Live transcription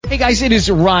Hey guys, it is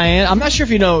Ryan. I'm not sure if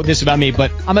you know this about me, but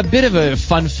I'm a bit of a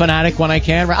fun fanatic when I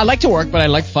can. I like to work, but I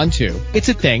like fun too. It's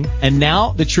a thing. And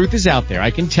now the truth is out there.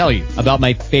 I can tell you about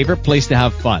my favorite place to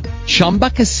have fun. Chumba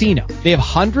Casino. They have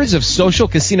hundreds of social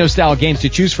casino style games to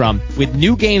choose from with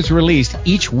new games released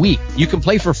each week. You can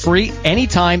play for free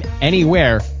anytime,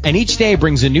 anywhere. And each day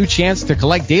brings a new chance to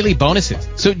collect daily bonuses.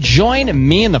 So join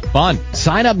me in the fun.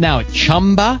 Sign up now at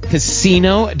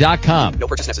ChumbaCasino.com. No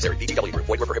purchase necessary. VGW Group.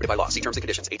 Void where prohibited by law. See terms and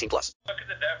conditions. 18+. Look at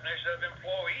the definition of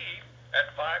employee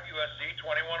at 5 U.S.C.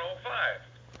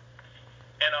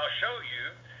 2105. And I'll show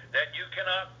you that you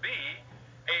cannot be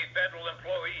a federal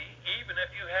employee even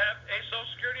if you have a Social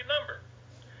Security number.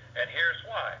 And here's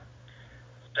why.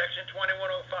 Section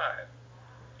 2105.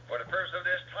 For the purpose of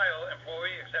this title,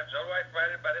 employee except otherwise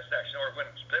provided by this section, or when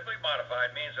specifically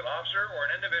modified, means an officer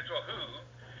or an individual who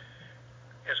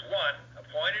is one,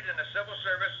 appointed in the civil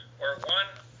service, or one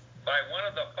by one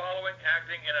of the following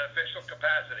acting in an official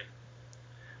capacity: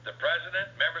 the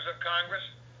President, members of Congress,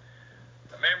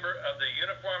 a member of the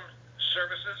Uniformed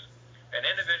Services, an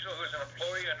individual who is an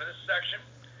employee under this section,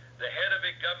 the head of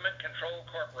a government-controlled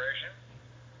corporation,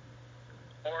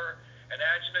 or an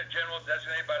adjutant general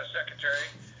designated by the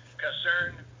Secretary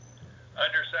concerned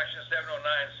under Section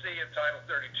 709C of Title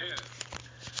 32. 2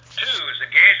 is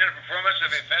engaged in the performance of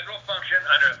a federal function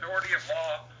under authority of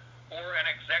law or an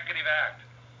executive act.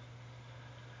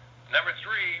 Number 3,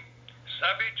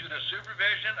 subject to the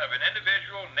supervision of an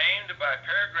individual named by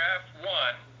paragraph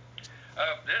 1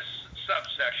 of this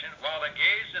subsection while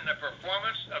engaged in the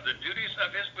performance of the duties of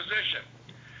his position.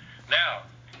 Now,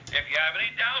 if you have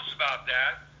any doubts about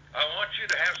that, I want you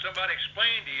to have somebody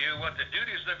explain to you what the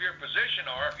duties of your position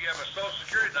are if you have a Social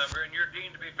Security number and you're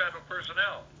deemed to be federal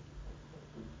personnel.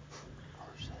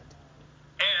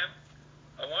 And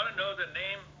I want to know the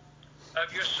name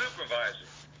of your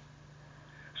supervisor.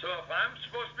 So if I'm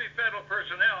supposed to be federal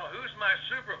personnel, who's my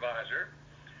supervisor,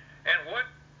 and what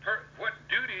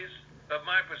duties of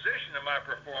my position am I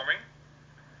performing?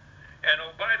 And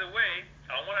oh, by the way,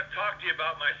 I want to talk to you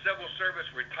about my civil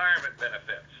service retirement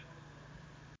benefits.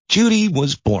 Judy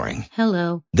was boring.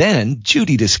 Hello. Then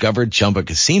Judy discovered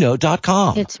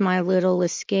ChumbaCasino.com. It's my little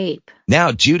escape.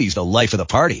 Now Judy's the life of the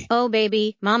party. Oh,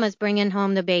 baby, mama's bringing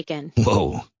home the bacon.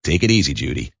 Whoa, take it easy,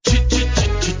 Judy.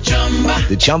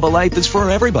 The Chumba life is for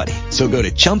everybody. So go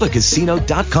to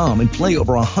ChumbaCasino.com and play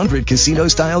over 100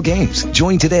 casino-style games.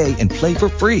 Join today and play for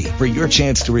free for your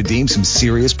chance to redeem some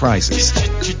serious prizes.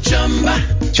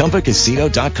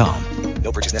 ChumbaCasino.com.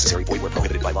 No purchase necessary. Void where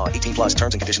prohibited by law. 18+.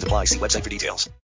 Terms and conditions apply. See website for details.